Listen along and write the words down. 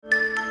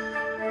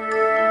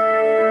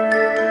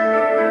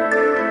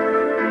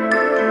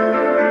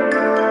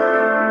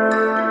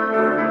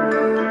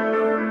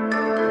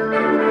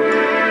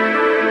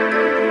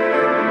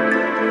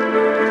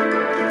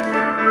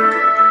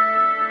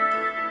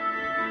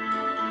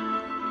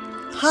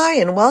Hi,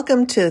 and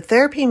welcome to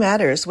Therapy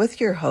Matters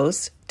with your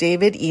host,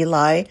 David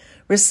Eli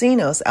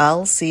Racinos,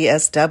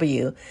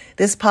 LCSW.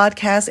 This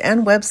podcast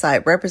and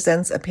website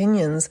represents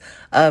opinions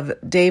of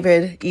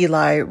David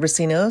Eli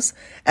Racinos,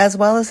 as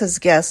well as his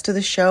guests to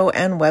the show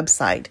and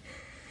website.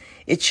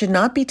 It should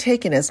not be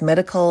taken as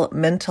medical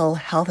mental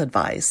health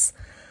advice.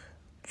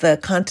 The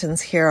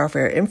contents here are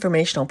for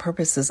informational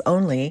purposes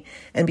only,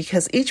 and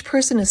because each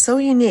person is so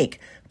unique,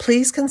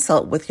 please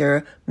consult with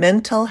your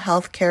mental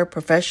health care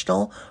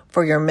professional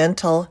for your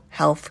mental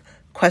health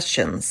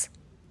questions.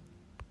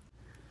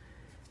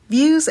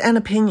 Views and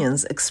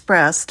opinions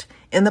expressed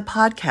in the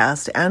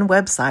podcast and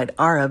website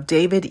are of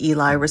David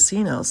Eli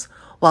Racinos.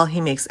 While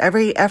he makes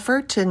every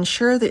effort to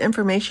ensure the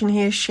information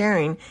he is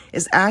sharing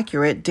is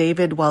accurate,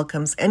 David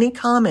welcomes any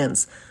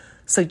comments,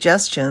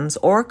 suggestions,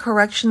 or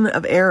correction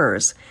of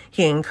errors.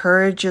 He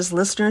encourages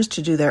listeners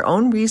to do their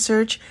own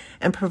research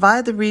and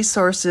provide the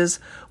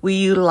resources we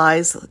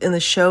utilize in the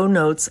show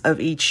notes of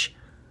each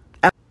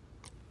episode.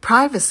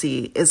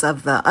 Privacy is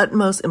of the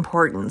utmost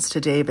importance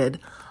to David.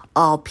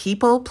 All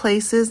people,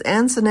 places,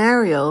 and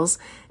scenarios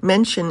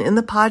mentioned in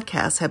the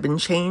podcast have been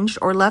changed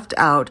or left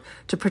out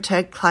to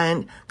protect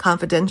client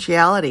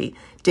confidentiality.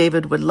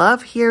 David would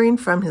love hearing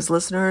from his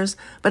listeners,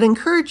 but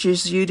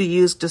encourages you to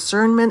use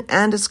discernment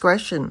and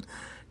discretion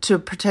to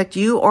protect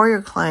you or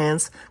your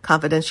client's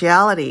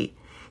confidentiality.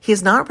 He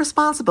is not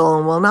responsible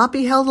and will not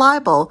be held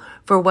liable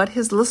for what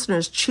his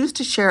listeners choose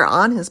to share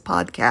on his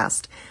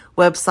podcast,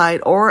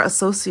 website, or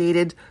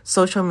associated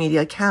social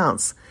media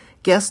accounts.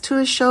 Guests to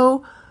his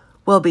show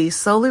will be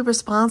solely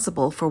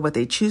responsible for what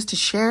they choose to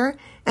share,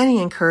 and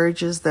he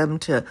encourages them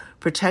to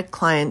protect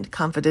client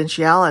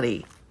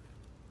confidentiality.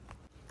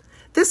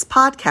 This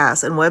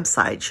podcast and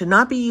website should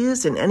not be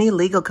used in any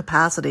legal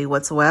capacity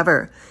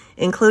whatsoever,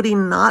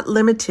 including not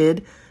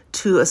limited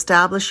to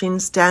establishing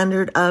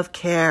standard of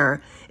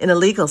care in a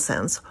legal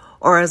sense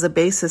or as a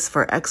basis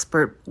for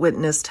expert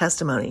witness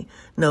testimony.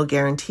 No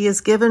guarantee is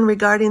given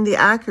regarding the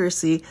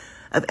accuracy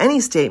of any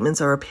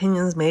statements or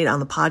opinions made on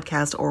the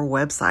podcast or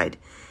website.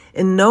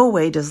 In no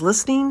way does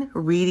listening,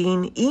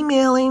 reading,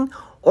 emailing,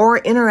 or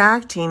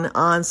interacting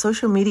on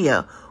social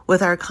media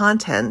with our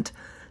content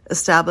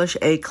establish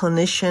a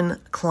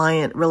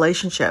clinician-client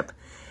relationship.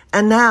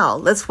 And now,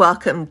 let's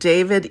welcome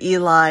David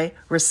Eli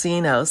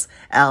Racinos,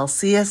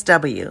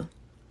 LCSW.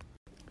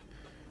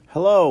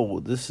 Hello,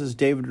 this is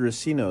David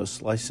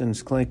Racinos,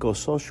 licensed clinical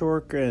social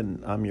worker,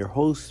 and I'm your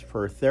host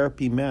for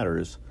Therapy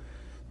Matters.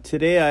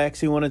 Today, I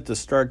actually wanted to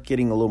start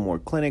getting a little more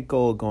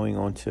clinical, going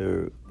on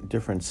to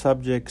different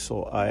subjects.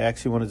 So I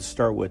actually wanted to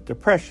start with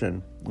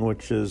depression,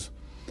 which is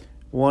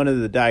one of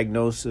the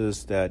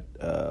diagnoses that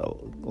a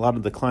lot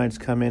of the clients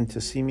come in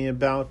to see me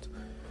about.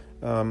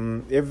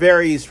 It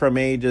varies from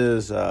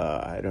ages.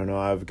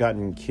 I've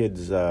gotten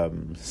kids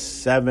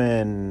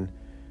 7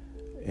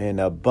 and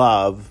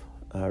above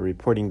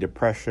reporting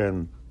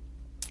depression.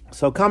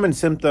 So common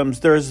symptoms,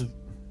 there's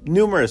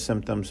numerous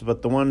symptoms,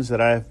 but the ones that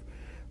I've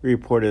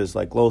reported is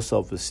like low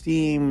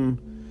self-esteem,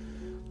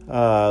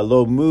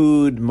 low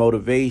mood,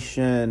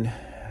 motivation,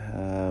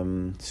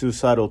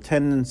 suicidal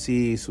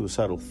tendencies,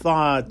 suicidal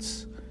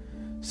thoughts,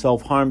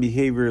 self-harm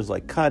behaviors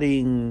like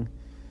cutting,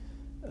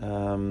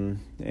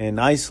 and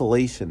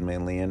isolation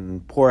mainly,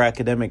 and poor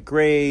academic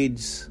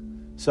grades.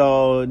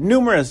 So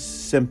numerous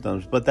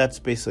symptoms, but that's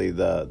basically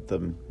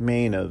the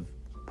main of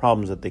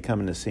problems that they come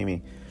in to see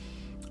me.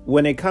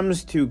 When it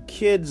comes to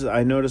kids,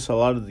 I notice a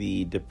lot of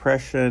the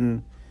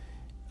depression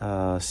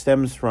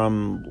stems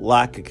from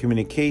lack of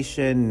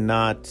communication,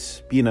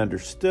 not being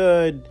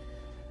understood.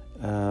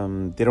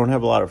 They don't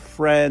have a lot of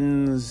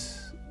friends.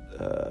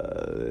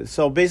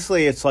 So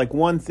basically, it's like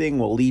one thing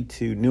will lead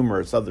to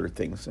numerous other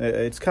things.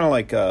 It's kind of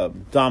like a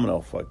domino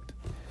effect.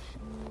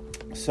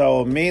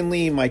 So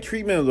mainly my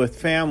treatment with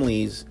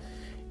families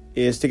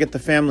is to get the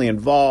family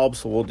involved.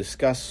 So we'll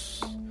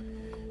discuss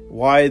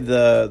why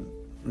the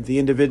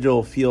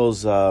individual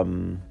feels,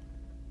 like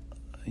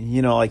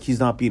he's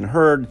not being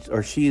heard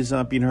or she's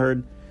not being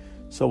heard.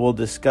 So we'll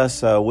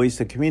discuss ways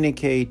to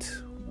communicate.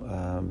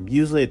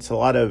 Usually it's a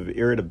lot of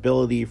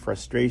irritability,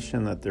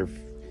 frustration that they're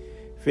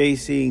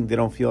facing. They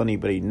don't feel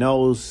anybody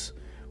knows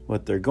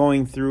what they're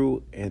going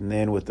through. And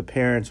then with the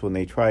parents, when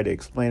they try to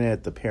explain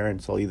it, the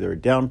parents will either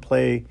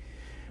downplay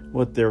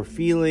what they're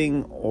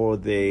feeling or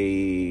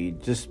they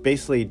just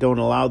basically don't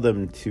allow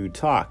them to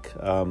talk.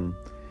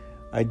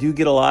 I do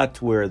get a lot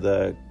where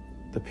the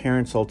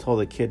parents will tell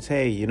the kids,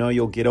 hey,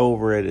 you'll get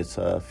over it. It's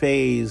a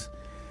phase.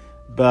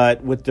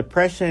 But with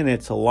depression,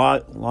 it's a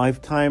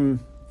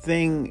lifetime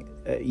thing.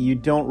 You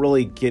don't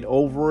really get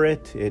over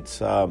it. It's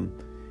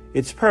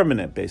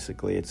permanent,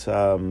 basically. It's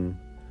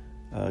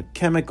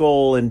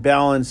chemical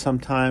imbalance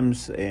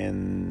sometimes,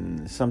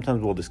 and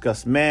sometimes we'll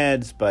discuss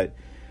meds, but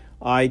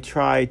I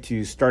try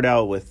to start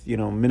out with,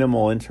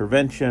 minimal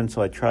intervention.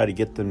 So I try to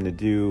get them to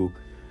do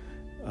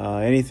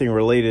anything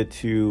related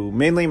to,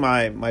 mainly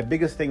my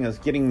biggest thing is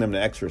getting them to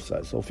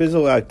exercise. So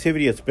physical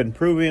activity, it's been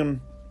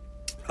proven.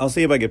 I'll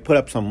see if I could put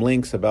up some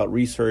links about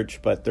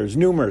research, but there's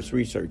numerous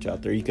research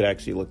out there. You could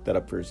actually look that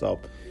up for yourself.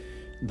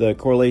 the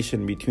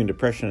correlation between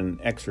depression and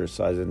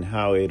exercise and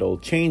how it'll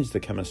change the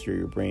chemistry of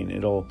your brain.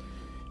 It'll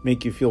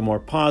make you feel more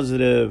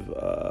positive,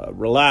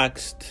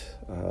 relaxed,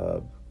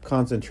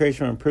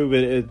 concentration will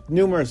improve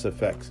numerous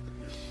effects.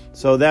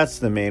 So that's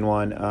the main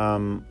one.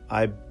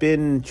 I've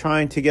been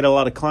trying to get a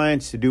lot of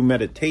clients to do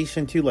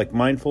meditation too, like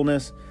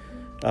mindfulness.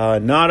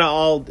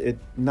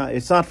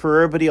 It's not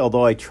for everybody,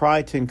 although I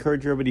try to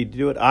encourage everybody to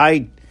do it.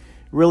 I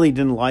really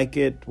didn't like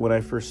it when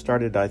I first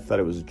started. I thought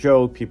it was a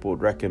joke. People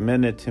would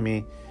recommend it to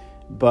me.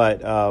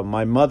 But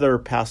my mother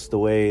passed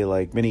away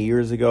like many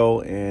years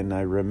ago, and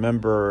I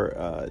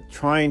remember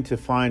trying to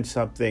find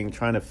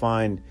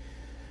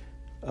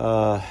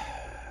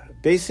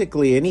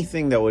basically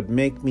anything that would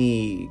make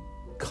me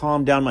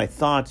calm down my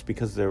thoughts,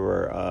 because there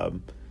were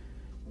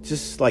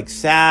just like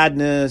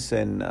sadness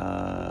and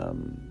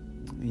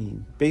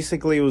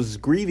basically it was a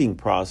grieving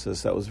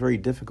process that was very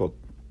difficult.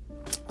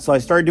 So I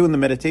started doing the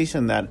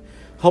meditation that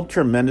helped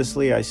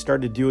tremendously. I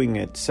started doing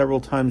it several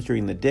times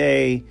during the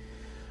day.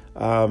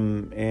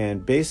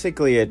 And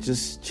basically it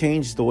just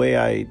changed the way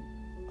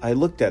I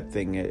looked at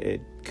things.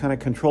 It kind of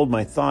controlled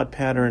my thought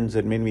patterns.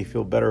 It made me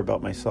feel better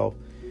about myself.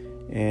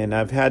 And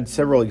I've had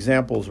several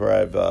examples where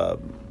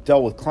I've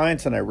dealt with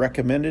clients and I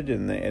recommended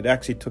and it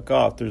actually took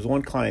off. There's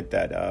one client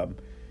that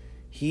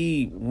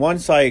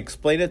once I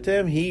explained it to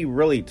him, he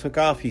really took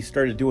off. He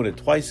started doing it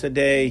twice a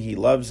day. He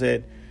loves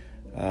it.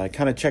 I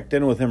kind of checked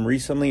in with him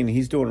recently and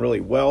he's doing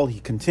really well. He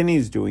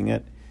continues doing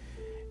it.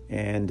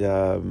 And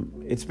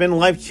it's been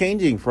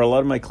life-changing for a lot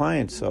of my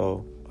clients.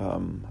 So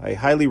I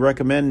highly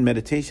recommend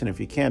meditation if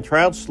you can.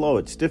 Try out slow.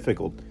 It's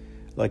difficult.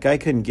 Like I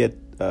couldn't get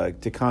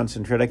to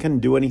concentrate. I couldn't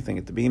do anything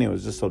at the beginning. It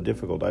was just so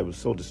difficult. I was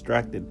so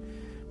distracted.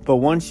 But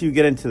once you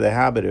get into the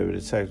habit of it,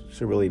 it's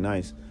actually really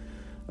nice.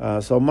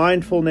 So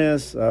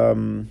mindfulness.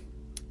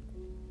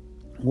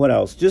 What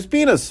else? Just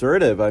being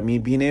assertive. I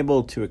mean, being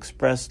able to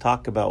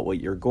talk about what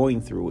you're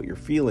going through, what you're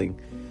feeling.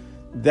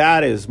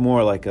 That is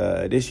more like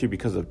an issue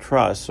because of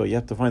trust. So you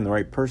have to find the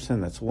right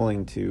person that's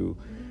willing to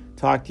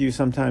talk to you.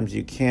 Sometimes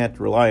you can't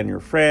rely on your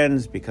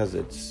friends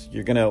because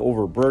you're going to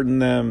overburden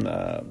them,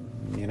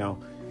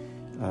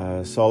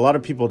 So a lot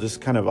of people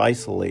just kind of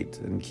isolate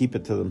and keep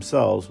it to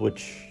themselves,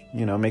 which,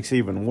 makes it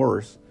even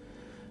worse.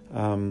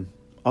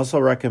 Also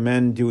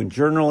recommend doing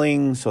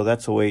journaling. So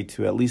that's a way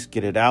to at least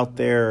get it out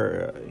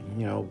there.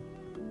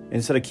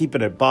 Instead of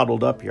keeping it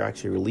bottled up, you're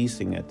actually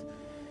releasing it.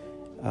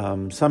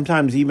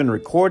 Sometimes even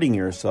recording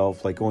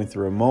yourself, like going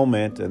through a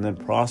moment and then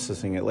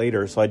processing it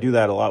later. So I do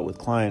that a lot with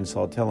clients.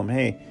 So I'll tell them,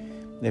 hey,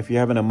 if you're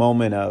having a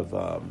moment of,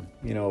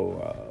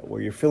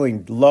 where you're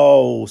feeling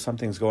low,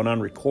 something's going on,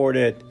 record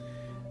it,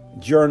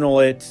 journal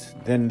it.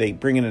 Then they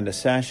bring it into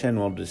session.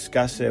 We'll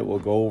discuss it. We'll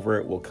go over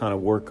it. We'll kind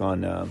of work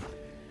on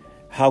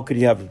how could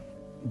you have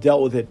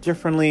dealt with it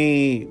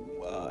differently,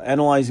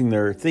 analyzing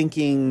their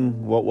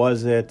thinking. What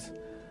was it?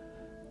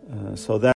 So that.